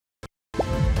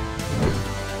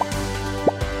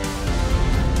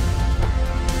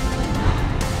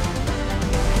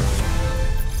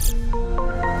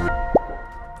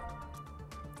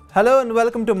Hello and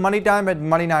welcome to Money Time at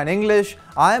Money9 English.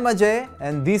 I am Ajay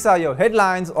and these are your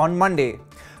headlines on Monday.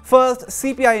 First,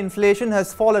 CPI inflation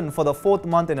has fallen for the fourth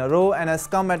month in a row and has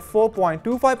come at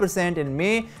 4.25% in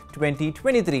May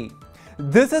 2023.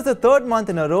 This is the third month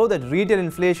in a row that retail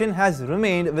inflation has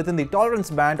remained within the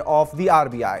tolerance band of the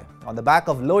RBI. On the back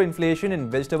of low inflation in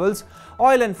vegetables,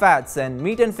 oil and fats, and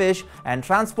meat and fish, and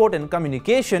transport and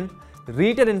communication,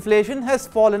 retail inflation has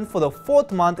fallen for the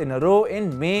fourth month in a row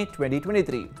in May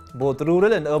 2023. Both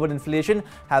rural and urban inflation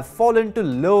have fallen to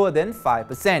lower than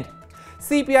 5%.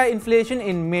 CPI inflation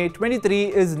in May 23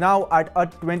 is now at a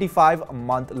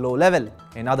 25-month low level.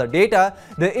 In other data,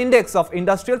 the index of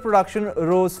industrial production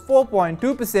rose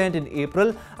 4.2% in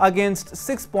April against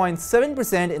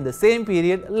 6.7% in the same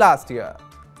period last year.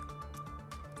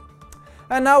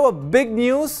 And now a big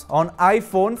news on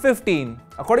iPhone 15.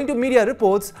 According to media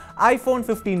reports, iPhone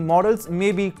 15 models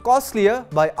may be costlier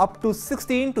by up to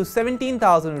 16 to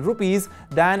 17,000 rupees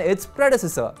than its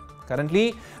predecessor.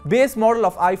 Currently, base model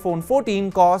of iPhone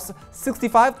 14 costs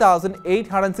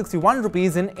 65,861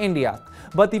 rupees in India,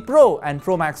 but the Pro and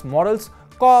Pro Max models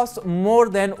cost more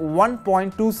than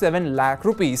 1.27 lakh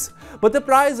rupees. But the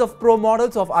price of Pro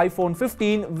models of iPhone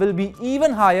 15 will be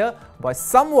even higher by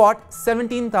somewhat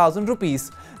 17,000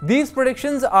 rupees. These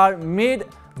predictions are made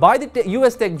by the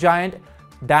US tech giant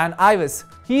Ives.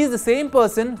 He is the same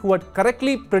person who had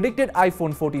correctly predicted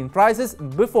iPhone 14 prices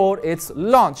before its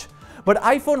launch. But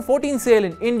iPhone 14 sale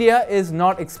in India is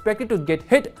not expected to get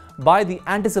hit by the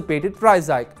anticipated price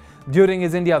hike. During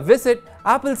his India visit,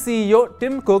 Apple CEO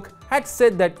Tim Cook had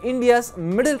said that India's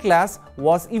middle class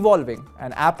was evolving,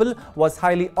 and Apple was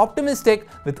highly optimistic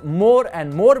with more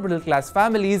and more middle class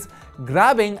families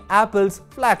grabbing Apple's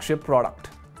flagship product.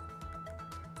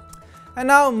 And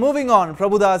now moving on,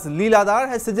 Prabhudas Leeladhar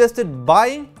has suggested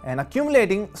buying and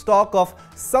accumulating stock of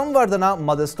Samvardhana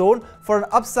Motherstone for an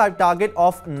upside target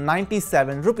of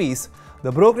 97 rupees.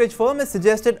 The brokerage firm has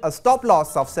suggested a stop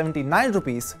loss of 79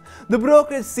 rupees. The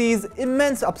brokerage sees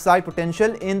immense upside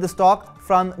potential in the stock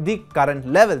from the current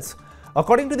levels.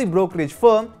 According to the brokerage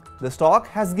firm, the stock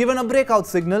has given a breakout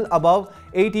signal above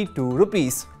 82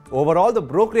 rupees. Overall, the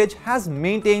brokerage has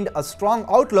maintained a strong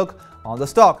outlook on the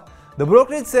stock. The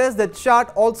brokerage says that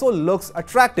chart also looks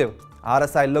attractive.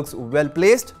 RSI looks well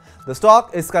placed. The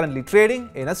stock is currently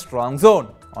trading in a strong zone.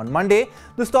 On Monday,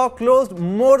 the stock closed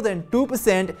more than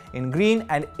 2% in green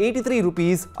and 83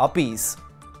 rupees a piece.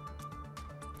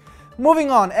 Moving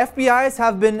on, FIIs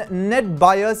have been net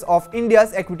buyers of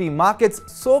India's equity markets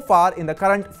so far in the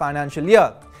current financial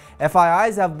year.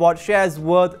 FIIs have bought shares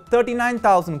worth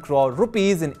 39,000 crore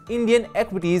rupees in Indian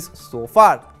equities so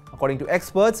far. According to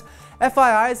experts,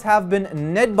 FIIs have been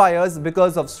net buyers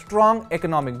because of strong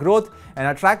economic growth and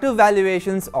attractive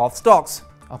valuations of stocks.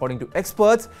 According to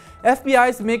experts,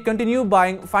 FIIs may continue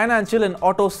buying financial and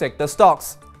auto sector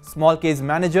stocks. Small case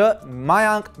manager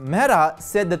Mayank Mehra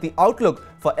said that the outlook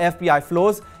for FII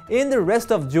flows in the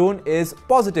rest of June is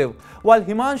positive, while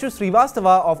Himanshu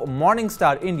Srivastava of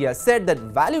Morningstar India said that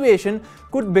valuation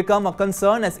could become a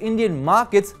concern as Indian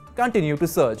markets continue to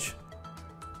surge.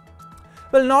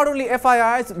 Well, not only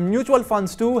FIIs, mutual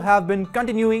funds too have been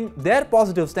continuing their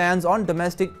positive stance on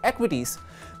domestic equities.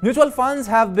 Mutual funds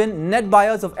have been net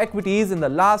buyers of equities in the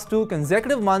last two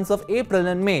consecutive months of April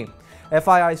and May.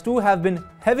 FIIs too have been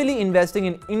heavily investing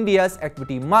in India's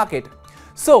equity market.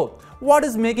 So, what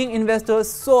is making investors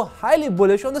so highly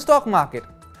bullish on the stock market?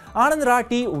 Anand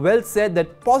Rathi well said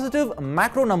that positive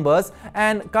macro numbers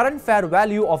and current fair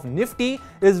value of Nifty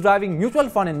is driving mutual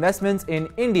fund investments in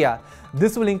India.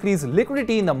 This will increase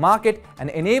liquidity in the market and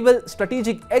enable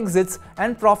strategic exits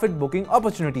and profit booking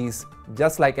opportunities.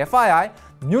 Just like FII,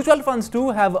 mutual funds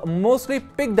too have mostly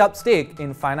picked up stake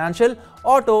in financial,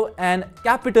 auto and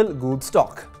capital goods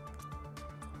stock.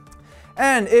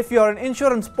 And if you are an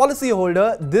insurance policy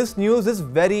holder, this news is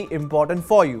very important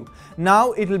for you.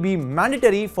 Now it will be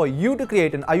mandatory for you to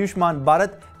create an Ayushman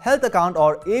Bharat Health Account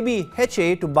or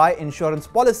ABHA to buy insurance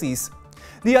policies.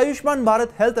 The Ayushman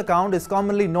Bharat Health Account is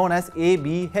commonly known as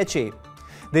ABHA.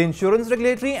 The Insurance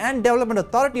Regulatory and Development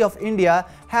Authority of India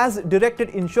has directed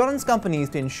insurance companies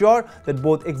to ensure that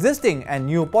both existing and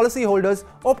new policyholders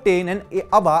obtain an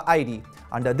ABHA ID.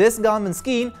 Under this government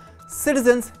scheme,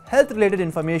 citizens' health-related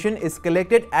information is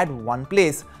collected at one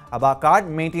place. ABHA card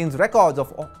maintains records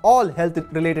of all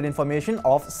health-related information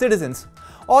of citizens.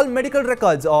 All medical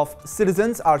records of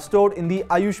citizens are stored in the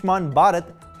Ayushman Bharat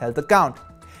Health Account.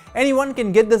 Anyone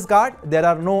can get this card. There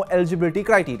are no eligibility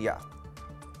criteria.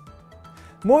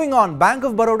 Moving on, Bank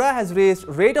of Baroda has raised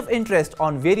rate of interest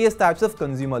on various types of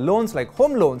consumer loans like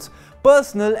home loans,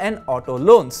 personal and auto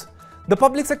loans. The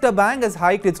public sector bank has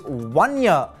hiked its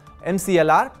 1-year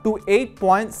MCLR to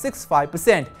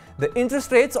 8.65%. The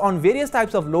interest rates on various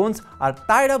types of loans are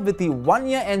tied up with the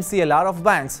 1-year MCLR of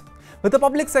banks. With the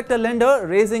public sector lender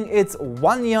raising its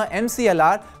 1-year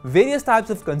MCLR, various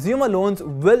types of consumer loans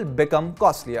will become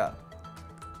costlier.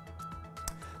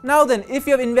 Now then, if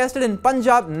you have invested in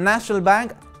Punjab National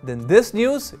Bank, then this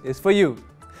news is for you.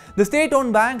 The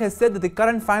state-owned bank has said that the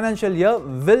current financial year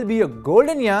will be a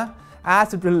golden year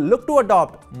as it will look to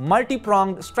adopt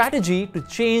multi-pronged strategy to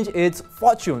change its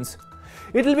fortunes.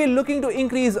 It will be looking to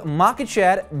increase market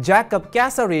share, jack up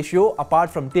CASA ratio apart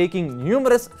from taking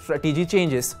numerous strategy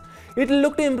changes. It will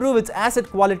look to improve its asset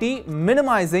quality,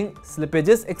 minimizing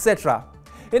slippages, etc.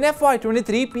 In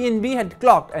FY23, PNB had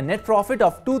clocked a net profit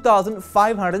of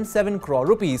 2,507 crore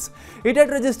rupees. It had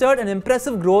registered an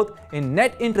impressive growth in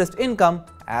net interest income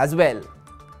as well.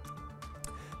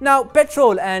 Now,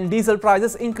 petrol and diesel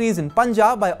prices increased in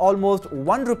Punjab by almost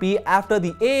 1 rupee after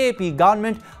the AAP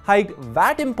government hiked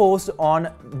VAT imposed on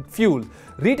fuel.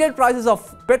 Retail prices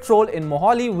of petrol in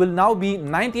Mohali will now be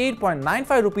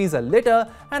 98.95 rupees a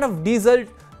litre and of diesel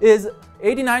is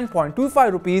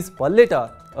 89.25 rupees per litre.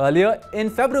 Earlier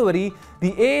in February,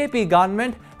 the AAP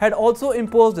government had also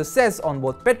imposed a cess on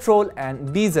both petrol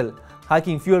and diesel,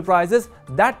 hiking fuel prices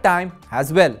that time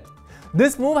as well.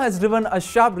 This move has driven a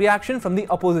sharp reaction from the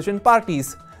opposition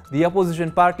parties. The opposition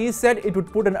parties said it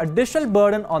would put an additional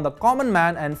burden on the common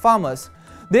man and farmers.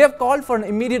 They have called for an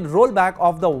immediate rollback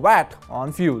of the VAT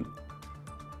on fuel.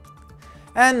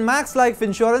 And Max Life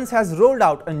Insurance has rolled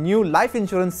out a new life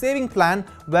insurance saving plan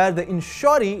where the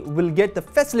insuree will get the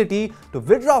facility to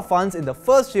withdraw funds in the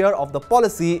first year of the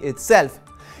policy itself.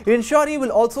 The insuree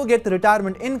will also get the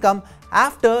retirement income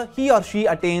after he or she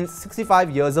attains 65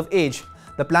 years of age.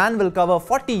 The plan will cover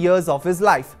 40 years of his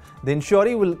life. The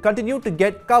insuree will continue to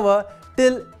get cover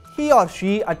till he or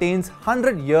she attains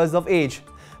 100 years of age.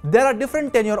 There are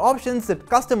different tenure options that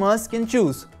customers can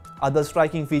choose. Other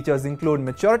striking features include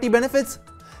maturity benefits,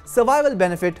 survival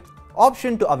benefit,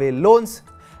 option to avail loans,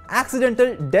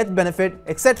 accidental death benefit,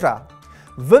 etc.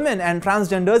 Women and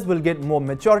transgenders will get more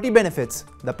maturity benefits.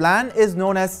 The plan is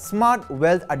known as Smart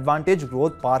Wealth Advantage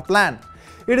Growth Power Plan.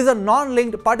 It is a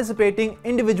non-linked participating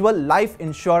individual life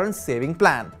insurance saving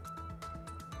plan.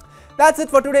 That's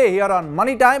it for today here on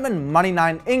Money Time and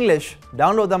Money9 English.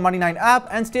 Download the Money9 app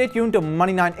and stay tuned to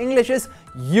Money9 English's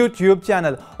YouTube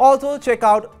channel. Also check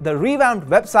out the revamped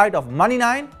website of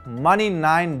Money9,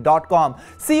 money9.com.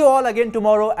 See you all again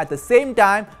tomorrow at the same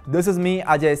time. This is me,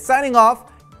 Ajay, signing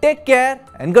off. Take care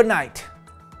and good night.